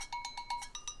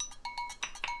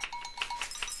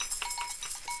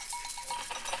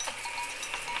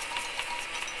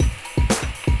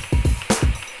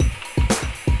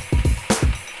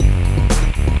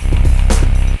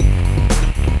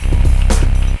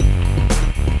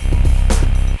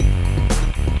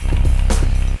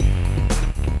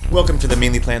Welcome to the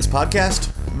Mainly Plants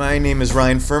podcast. My name is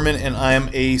Ryan Furman, and I am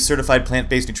a certified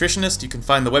plant-based nutritionist. You can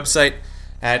find the website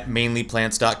at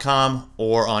mainlyplants.com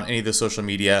or on any of the social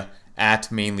media at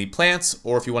mainlyplants.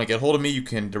 Or if you want to get a hold of me, you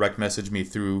can direct message me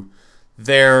through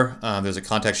there. There's a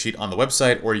contact sheet on the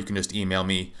website, or you can just email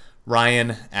me,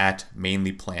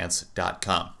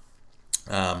 ryan@mainlyplants.com.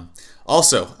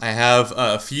 Also, I have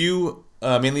a few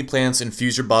Mainly Plants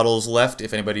infuser bottles left.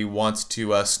 If anybody wants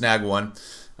to snag one,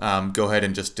 go ahead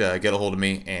and just get a hold of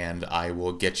me and I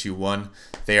will get you one.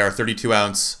 They are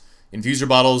 32-ounce infuser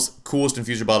bottles, coolest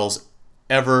infuser bottles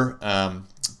ever,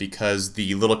 because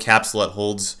the little capsule that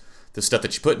holds the stuff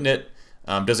that you put in it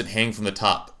doesn't hang from the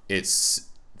top. It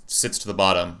sits to the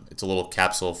bottom. It's a little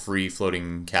capsule, free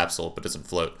floating capsule, but doesn't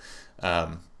float.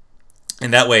 And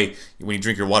that way, when you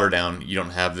drink your water down, you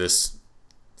don't have this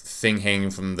thing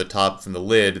hanging from the top, from the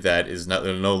lid, that is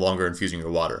no longer infusing your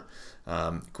water.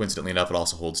 Coincidentally enough, it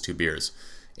also holds 2 beers,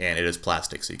 and it is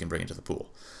plastic, so you can bring it to the pool.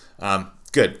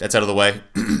 Good, that's out of the way.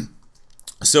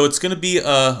 So it's going to be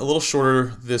a little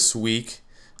shorter this week.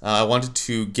 I wanted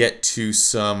to get to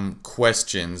some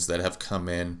questions that have come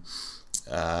in,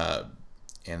 and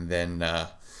then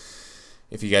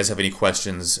if you guys have any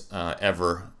questions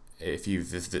ever, if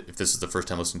this is the first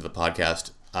time listening to the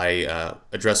podcast, I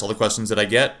address all the questions that I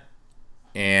get,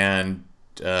 and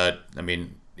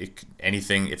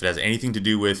anything, if it has anything to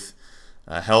do with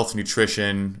health,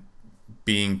 nutrition,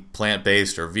 being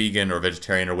plant-based or vegan or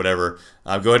vegetarian or whatever,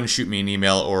 go ahead and shoot me an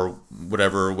email or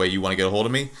whatever way you want to get a hold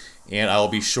of me, and I'll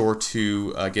be sure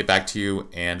to get back to you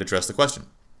and address the question.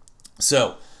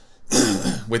 So,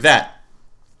 with that,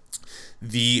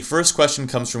 the first question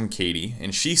comes from Katie,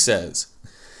 and she says,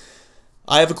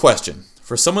 I have a question.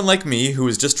 For someone like me who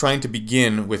is just trying to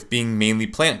begin with being mainly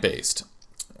plant-based,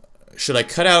 should I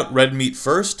cut out red meat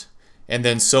first and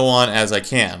then so on as I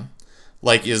can?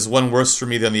 Like, is one worse for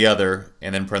me than the other?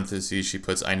 And then parentheses, she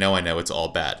puts, I know, it's all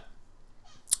bad.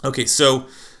 Okay, so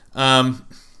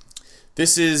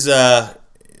this is,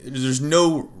 there's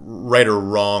no right or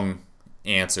wrong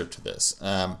answer to this.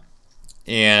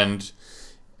 And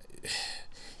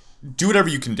do whatever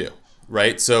you can do,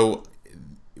 right? So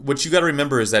what you got to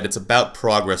remember is that it's about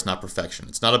progress, not perfection.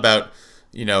 It's not about,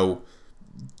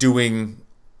 doing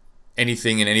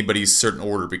anything in anybody's certain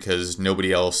order because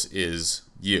nobody else is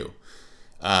you.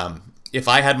 If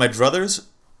I had my druthers,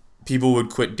 people would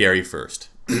quit dairy first.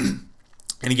 And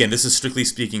again, this is strictly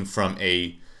speaking from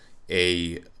a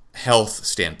health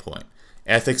standpoint.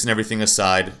 Ethics and everything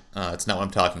aside, it's not what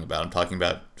I'm talking about. I'm talking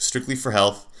about strictly for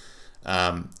health.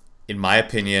 In my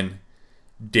opinion,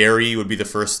 dairy would be the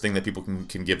first thing that people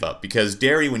can give up, because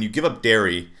dairy, when you give up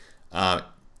dairy,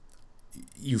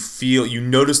 you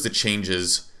notice the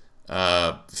changes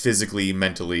physically,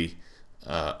 mentally,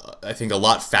 I think a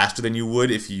lot faster than you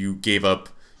would if you gave up,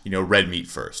 red meat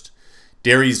first.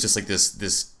 Dairy is just like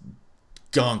this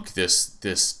gunk,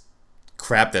 this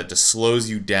crap that just slows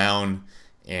you down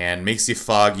and makes you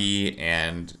foggy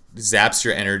and zaps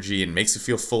your energy and makes you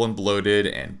feel full and bloated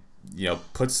and,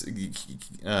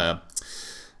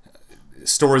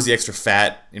 stores the extra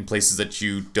fat in places that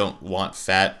you don't want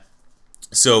fat.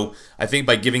 So I think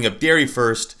by giving up dairy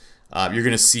first, you're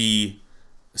going to see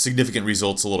significant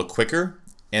results a little quicker,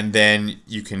 and then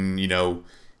you can,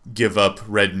 give up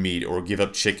red meat or give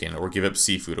up chicken or give up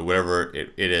seafood or whatever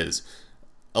it is.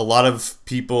 A lot of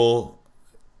people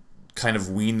kind of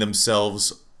wean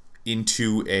themselves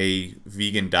into a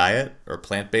vegan diet or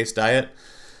plant-based diet.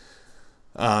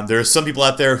 There are some people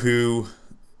out there who,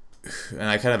 and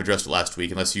I kind of addressed it last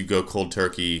week, unless you go cold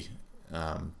turkey,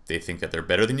 they think that they're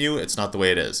better than you. It's not the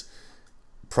way it is.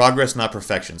 Progress, not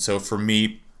perfection. So for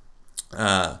me,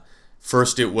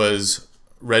 first it was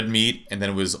red meat, and then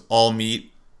it was all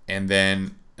meat, and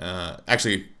then,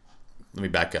 actually, let me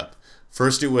back up.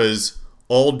 First it was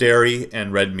all dairy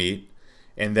and red meat,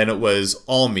 and then it was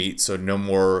all meat, so no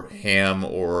more ham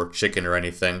or chicken or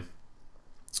anything.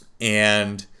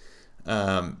 And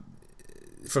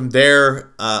from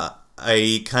there,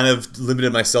 I kind of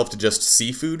limited myself to just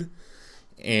seafood,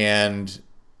 and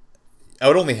I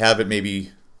would only have it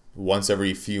maybe once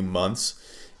every few months,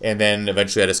 and then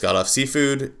eventually I just got off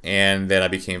seafood, and then I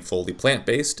became fully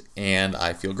plant-based, and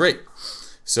I feel great.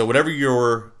 So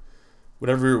whatever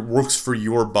works for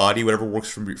your body, whatever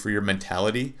works for your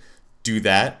mentality, do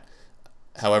that.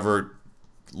 However,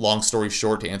 long story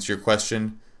short, to answer your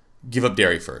question, give up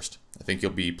dairy first. I think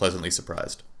you'll be pleasantly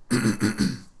surprised.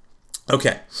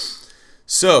 Okay,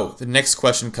 so the next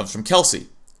question comes from Kelsey,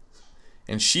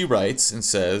 and she writes and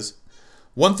says,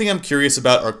 one thing I'm curious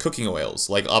about are cooking oils,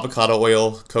 like avocado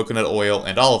oil, coconut oil,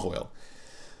 and olive oil.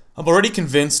 I'm already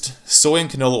convinced soy and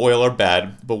canola oil are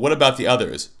bad, but what about the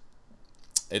others?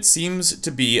 it seems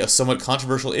to be a somewhat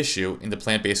controversial issue in the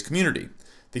plant-based community.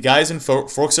 The guys in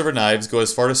Forks Over Knives go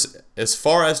as far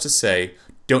as to say,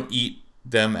 don't eat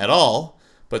them at all,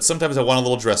 but sometimes I want a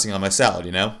little dressing on my salad,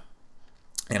 you know?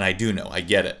 And I do know, I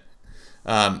get it.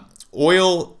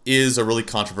 Oil is a really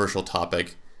controversial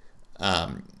topic,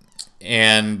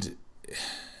 and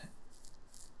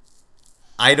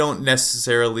I don't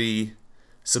necessarily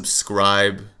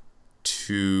subscribe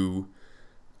to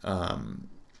the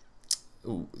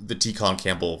T. Colin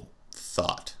Campbell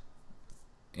thought.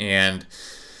 And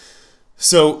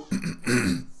so,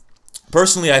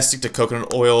 personally, I stick to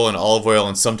coconut oil and olive oil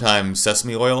and sometimes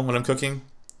sesame oil when I'm cooking.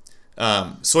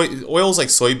 Oils like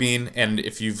soybean, and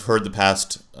if you've heard the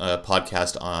past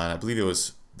podcast on, I believe it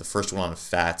was the first one on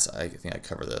fats, I think I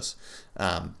cover this.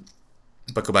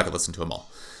 But go back and listen to them all.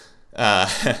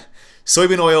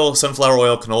 Soybean oil, sunflower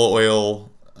oil, canola oil,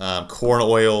 corn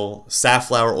oil,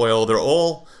 safflower oil, they're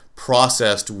all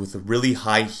processed with really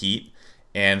high heat,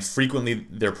 and frequently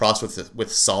they're processed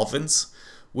with solvents,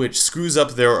 which screws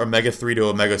up their omega-3 to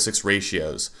omega-6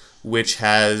 ratios, which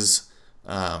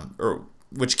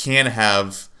can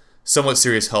have somewhat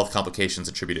serious health complications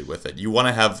attributed with it. You want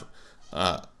to have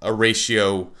a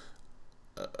ratio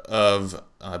of,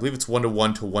 I believe it's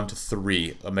 1:1 to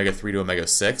 1:3, omega-3 to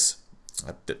omega-6.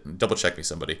 Double check me,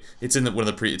 somebody. It's in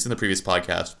it's in the previous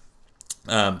podcast.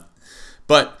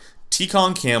 But T.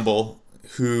 Colin Campbell,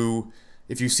 who,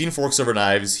 if you've seen Forks Over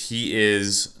Knives, he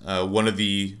is one of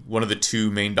the two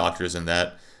main doctors in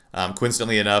that.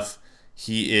 Coincidentally enough,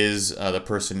 he is the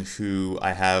person who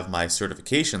I have my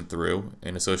certification through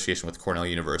in association with Cornell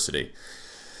University.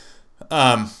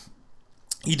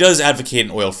 He does advocate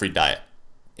an oil-free diet.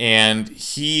 And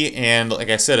he and, like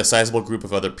I said, a sizable group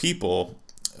of other people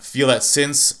feel that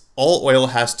since all oil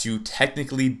has to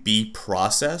technically be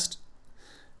processed,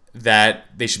 that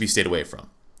they should be stayed away from.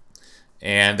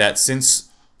 And that since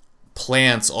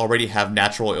plants already have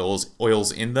natural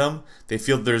oils in them, they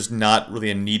feel there's not really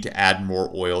a need to add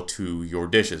more oil to your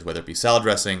dishes, whether it be salad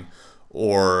dressing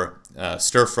or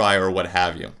stir fry or what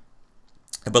have you.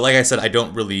 But like I said, I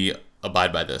don't really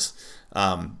abide by this.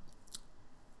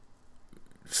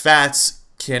 Fats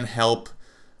can help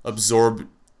absorb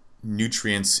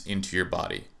nutrients into your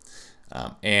body.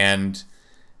 And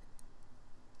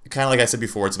kind of like I said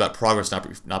before, it's about progress,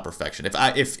 not perfection.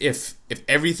 If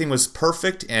everything was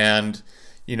perfect, and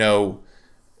you know,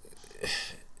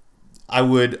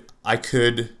 I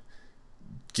could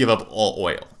give up all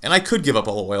oil, and I could give up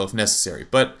all oil if necessary.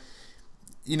 But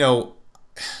you know,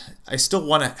 I still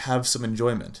want to have some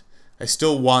enjoyment. I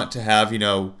still want to have, you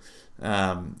know,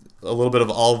 a little bit of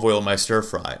olive oil in my stir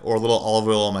fry, or a little olive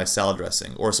oil in my salad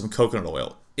dressing, or some coconut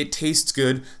oil. It tastes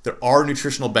good. There are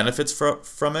nutritional benefits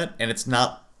from it, and it's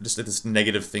not just this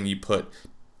negative thing you put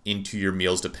into your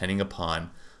meals depending upon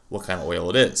what kind of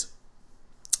oil it is.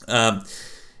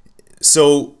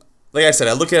 So, like I said,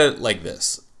 I look at it like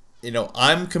this. You know,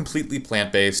 I'm completely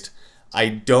plant-based. I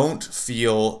don't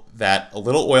feel that a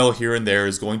little oil here and there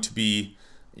is going to be,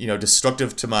 you know,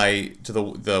 destructive to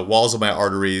the walls of my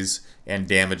arteries and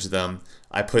damage them.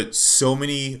 I put so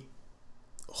many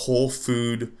whole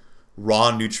food raw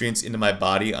nutrients into my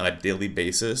body on a daily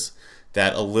basis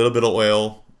that a little bit of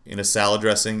oil in a salad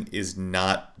dressing is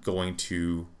not going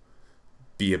to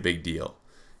be a big deal.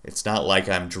 It's not like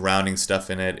I'm drowning stuff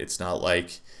in it. It's not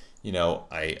like, you know,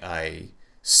 I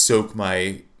soak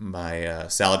my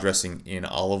salad dressing in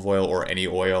olive oil or any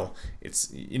oil.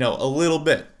 It's, you know, a little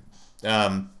bit.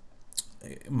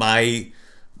 My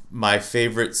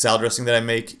favorite salad dressing that I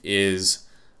make is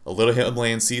a little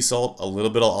Himalayan sea salt, a little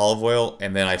bit of olive oil,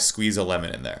 and then I squeeze a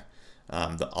lemon in there.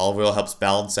 The olive oil helps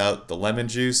balance out the lemon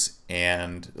juice,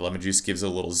 and the lemon juice gives it a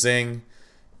little zing.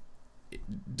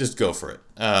 Just go for it.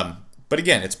 But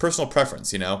again, it's personal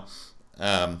preference, you know.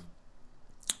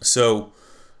 So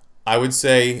I would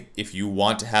say if you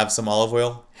want to have some olive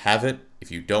oil, have it.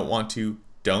 If you don't want to,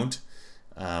 don't.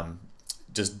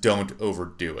 Just don't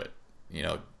overdo it, you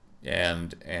know.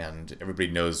 And everybody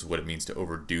knows what it means to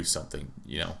overdo something,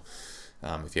 you know.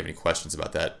 If you have any questions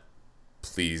about that,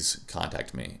 please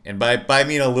contact me. And by I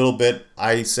mean a little bit,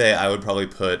 I say I would probably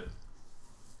put,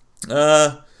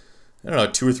 I don't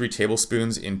know, 2 or 3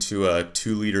 tablespoons into a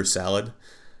 2-liter salad.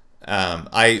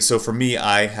 So for me,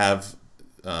 I have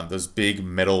those big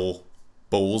metal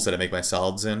bowls that I make my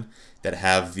salads in that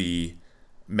have the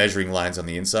measuring lines on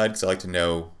the inside, because I like to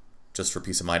know, just for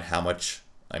peace of mind, how much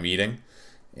I'm eating.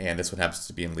 And this one happens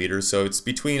to be in liters. So it's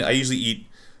between, I usually eat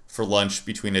for lunch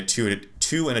between a 2 and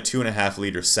a 2.5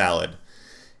 liter salad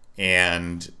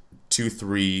and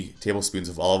 2-3 tablespoons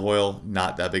of olive oil.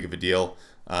 Not that big of a deal.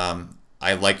 I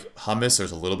like hummus.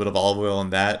 There's a little bit of olive oil in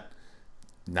that.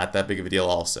 not that big of a deal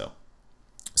also.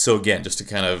 So again, just to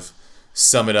kind of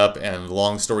sum it up and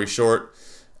long story short,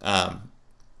 some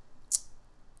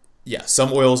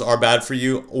oils are bad for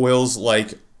you. Oils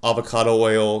like avocado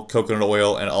oil, coconut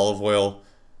oil, and olive oil,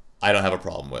 I don't have a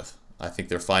problem with. I think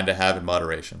they're fine to have in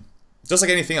moderation. Just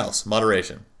like anything else,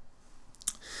 moderation.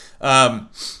 There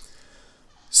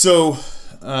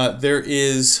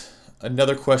is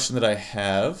another question that I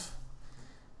have,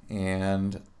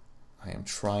 and I am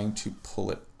trying to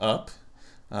pull it up.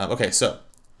 So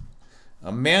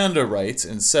Amanda writes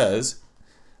and says,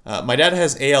 my dad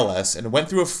has ALS and went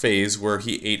through a phase where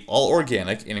he ate all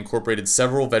organic and incorporated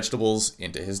several vegetables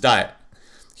into his diet.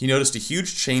 He noticed a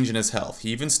huge change in his health. He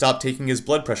even stopped taking his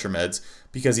blood pressure meds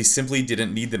because he simply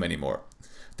didn't need them anymore.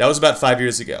 That was about 5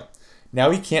 years ago. Now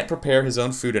he can't prepare his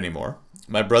own food anymore.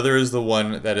 My brother is the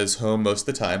one that is home most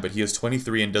of the time, but he is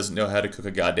 23 and doesn't know how to cook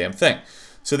a goddamn thing.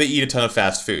 So they eat a ton of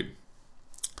fast food.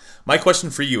 My question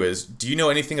for you is, do you know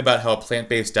anything about how a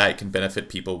plant-based diet can benefit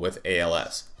people with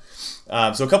ALS?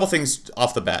 So a couple things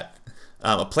off the bat.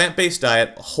 A plant-based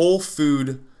diet, whole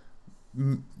food,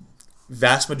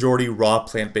 vast majority raw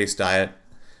plant-based diet,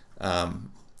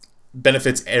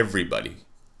 benefits everybody.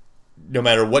 No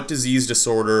matter what disease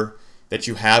disorder that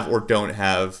you have or don't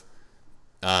have,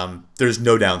 there's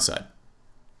no downside.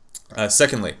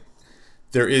 Secondly,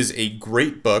 there is a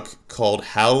great book called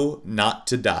How Not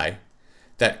to Die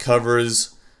that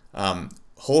covers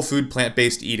whole food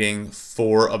plant-based eating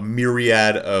for a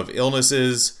myriad of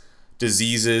illnesses,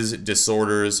 diseases,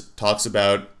 disorders, talks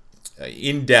about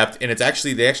in depth, and it's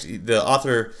actually the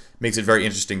author makes it very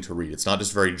interesting to read. It's not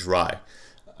just very dry.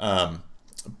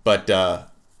 But I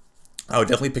would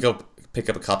definitely pick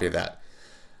up a copy of that.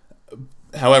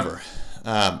 However,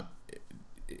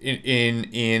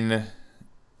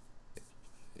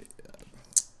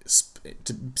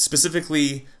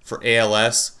 specifically for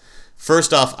ALS,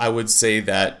 first off, I would say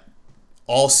that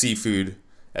all seafood,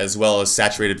 as well as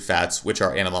saturated fats, which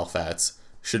are animal fats,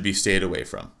 should be stayed away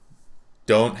from.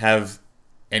 Don't have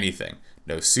anything.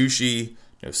 No sushi,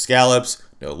 no scallops,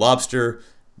 no lobster,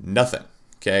 nothing.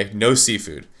 Okay, no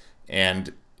seafood,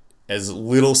 and as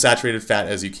little saturated fat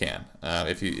as you can.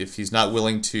 If he's not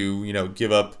willing to,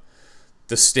 give up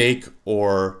the steak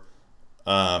or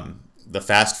the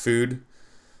fast food,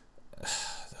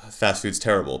 fast food's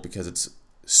terrible because it's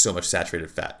so much saturated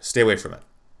fat. Stay away from it.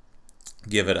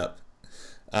 Give it up.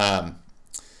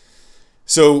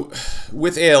 So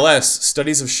with ALS,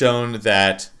 studies have shown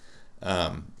that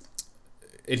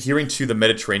adhering to the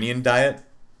Mediterranean diet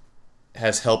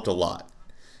has helped a lot.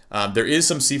 There is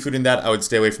some seafood in that. I would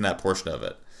stay away from that portion of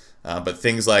it. But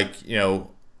things like,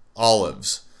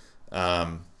 olives,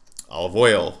 olive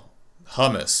oil,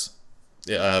 hummus.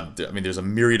 There's a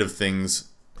myriad of things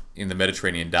in the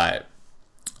Mediterranean diet.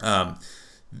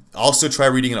 Also try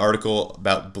reading an article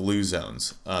about blue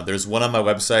zones. There's one on my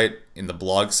website in the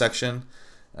blog section.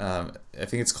 I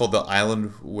think it's called The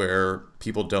Island Where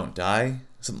People Don't Die,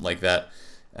 something like that.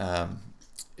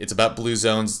 It's about blue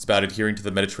zones. It's about adhering to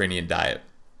the Mediterranean diet.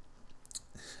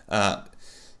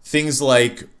 Things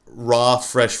like raw,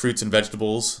 fresh fruits and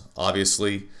vegetables,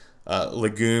 obviously,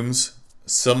 legumes,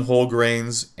 some whole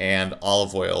grains, and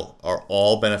olive oil are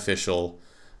all beneficial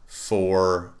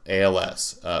for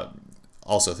ALS.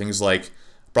 Also, things like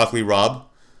broccoli rabe,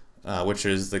 which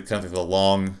is the kind of the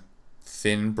long,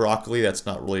 thin broccoli. That's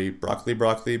not really broccoli,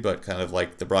 but kind of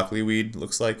like the broccoli weed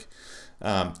looks like.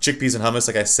 Chickpeas and hummus,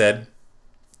 like I said.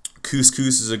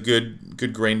 Couscous is a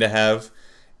good grain to have.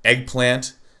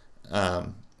 Eggplant,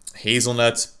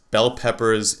 hazelnuts, bell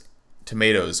peppers,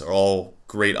 tomatoes are all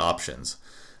great options.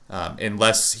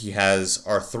 Unless he has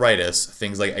arthritis,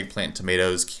 things like eggplant,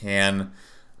 tomatoes can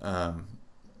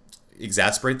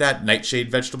exacerbate that.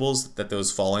 Nightshade vegetables that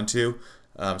those fall into.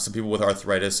 Some people with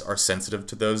arthritis are sensitive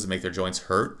to those that make their joints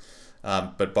hurt.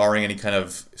 But barring any kind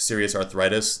of serious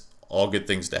arthritis, all good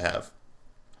things to have.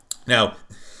 Now,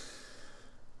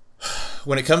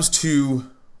 when it comes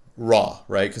to raw,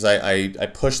 right? Because I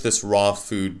push this raw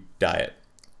food diet.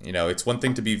 It's one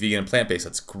thing to be vegan and plant-based.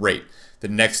 That's great. The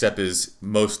next step is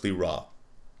mostly raw.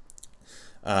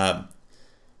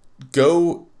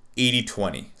 Go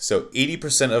 80-20. So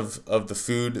 80% of the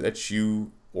food that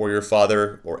you or your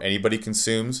father or anybody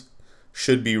consumes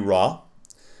should be raw.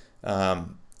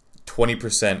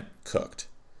 20% cooked.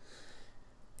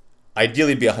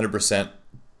 Ideally, it'd be 100%,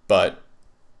 but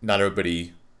not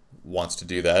everybody wants to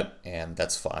do that, and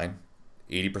that's fine.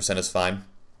 80% is fine.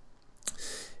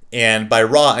 And by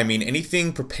raw, I mean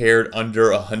anything prepared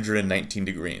under 119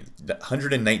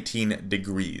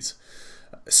 degrees.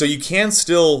 So you can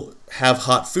still have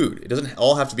hot food. It doesn't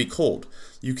all have to be cold.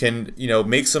 You can,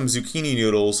 make some zucchini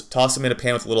noodles, toss them in a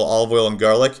pan with a little olive oil and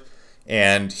garlic,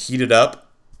 and heat it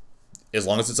up. As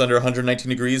long as it's under 119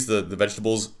 degrees, the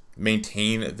vegetables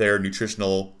maintain their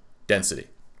nutritional density.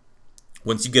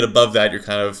 Once you get above that, you're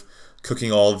kind of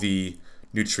cooking all the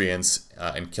nutrients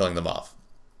and killing them off.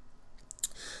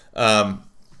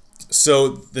 So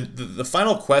the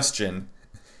final question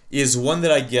is one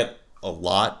that I get a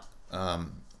lot,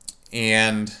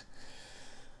 and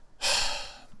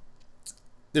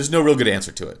there's no real good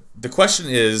answer to it. The question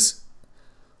is,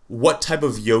 what type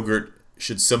of yogurt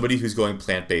should somebody who's going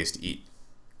plant-based eat?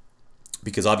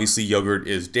 Because obviously yogurt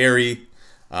is dairy,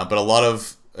 but a lot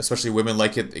of, especially women,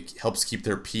 like it. It helps keep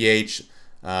their pH.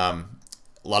 A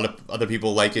lot of other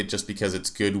people like it just because it's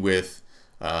good with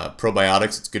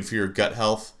probiotics. It's good for your gut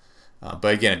health.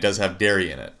 But again, it does have dairy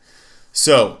in it.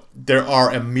 So there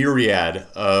are a myriad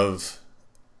of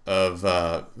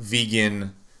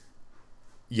vegan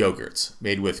yogurts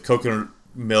made with coconut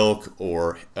milk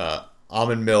or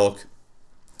almond milk.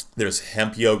 There's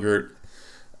hemp yogurt.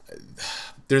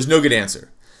 There's no good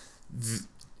answer.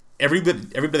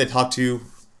 Everybody I talk to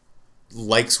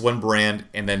likes one brand,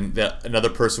 and then another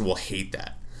person will hate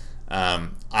that.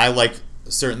 I like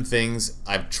certain things.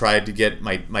 I've tried to get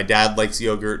my dad likes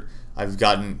yogurt. I've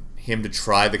gotten him to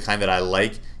try the kind that I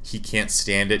like. He can't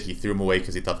stand it. He threw them away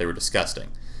because he thought they were disgusting.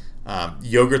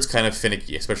 Yogurt's kind of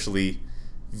finicky, especially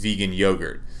vegan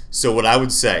yogurt. So what I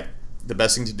would say, the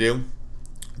best thing to do,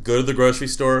 go to the grocery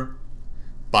store,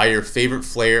 buy your favorite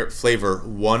flavor,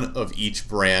 one of each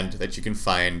brand that you can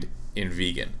find in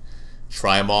vegan.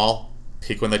 Try them all,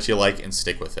 pick one that you like, and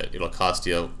stick with it. It'll cost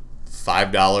you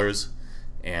 $5,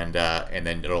 and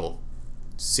then it'll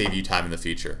save you time in the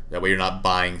future. That way you're not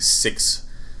buying 6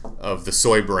 of the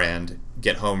soy brand,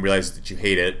 get home, realize that you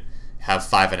hate it, have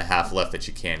 5.5 left that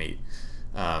you can't eat.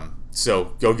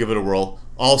 So go give it a whirl.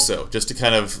 Also, just to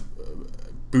kind of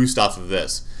boost off of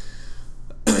this,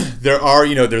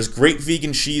 there's great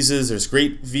vegan cheeses, there's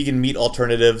great vegan meat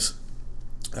alternatives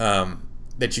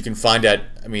that you can find at,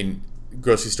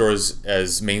 grocery stores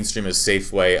as mainstream as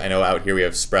Safeway. I know out here we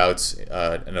have Sprouts.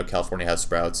 I know California has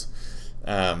Sprouts.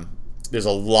 There's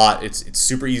a lot. It's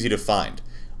super easy to find.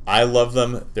 I love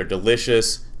them. They're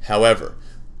delicious. However,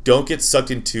 don't get sucked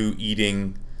into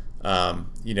eating,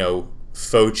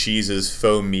 faux cheeses,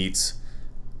 faux meats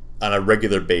on a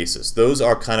regular basis. Those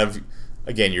are kind of,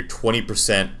 again, you're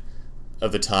 20%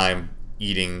 of the time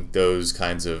eating those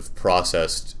kinds of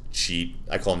processed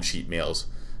I call them cheat meals,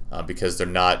 because they're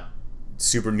not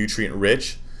super nutrient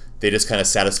rich. They just kind of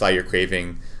satisfy your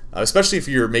craving, especially if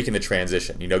you're making the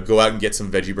transition. Go out and get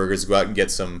some veggie burgers, go out and get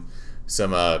some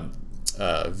veggie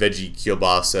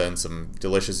kielbasa and some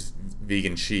delicious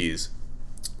vegan cheese,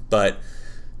 but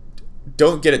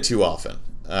don't get it too often.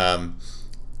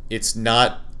 It's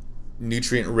not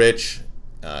nutrient rich.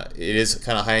 It is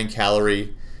kind of high in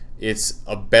calorie. It's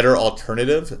a better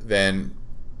alternative than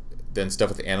stuff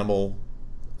with animal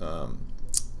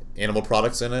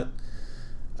products in it.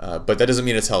 But that doesn't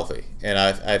mean it's healthy. And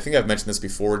I think I've mentioned this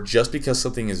before. Just because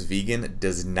something is vegan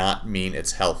does not mean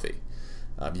it's healthy.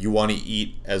 You want to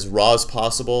eat as raw as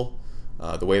possible,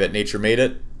 the way that nature made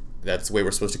it. That's the way we're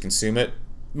supposed to consume it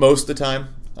most of the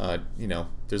time.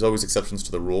 There's always exceptions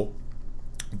to the rule.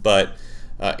 But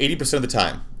 80% of the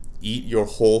time, eat your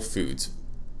whole foods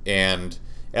and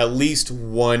at least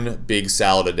one big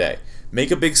salad a day.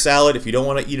 Make a big salad. If you don't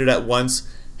want to eat it at once,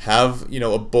 have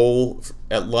a bowl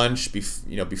at lunch.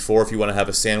 Before, if you want to have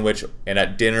a sandwich, and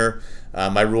at dinner,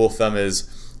 my rule of thumb is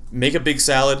make a big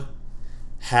salad.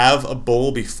 Have a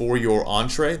bowl before your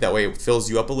entree. That way, it fills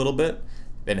you up a little bit.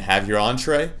 Then have your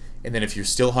entree, and then if you're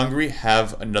still hungry,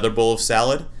 have another bowl of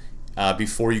salad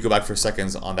before you go back for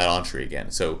seconds on that entree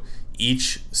again. So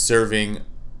each serving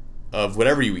of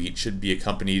whatever you eat should be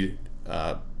accompanied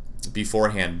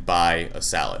beforehand by a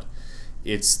salad.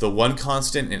 It's the one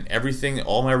constant in everything,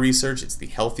 all my research. It's the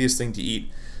healthiest thing to eat.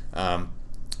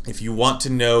 If you want to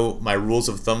know my rules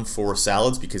of thumb for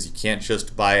salads, because you can't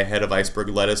just buy a head of iceberg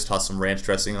lettuce, toss some ranch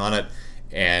dressing on it,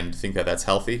 and think that that's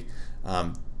healthy,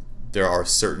 there are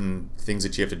certain things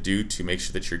that you have to do to make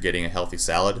sure that you're getting a healthy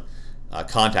salad.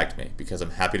 Contact me, because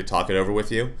I'm happy to talk it over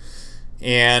with you.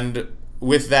 And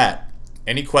with that,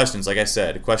 any questions, like I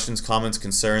said, questions, comments,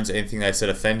 concerns, anything that I said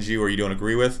offends you or you don't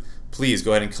agree with, please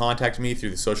go ahead and contact me through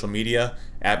the social media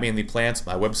at Mainly Plants,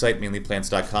 my website,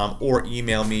 mainlyplants.com, or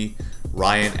email me,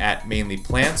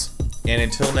 Ryan@mainlyplants. And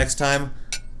until next time,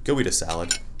 go eat a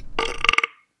salad.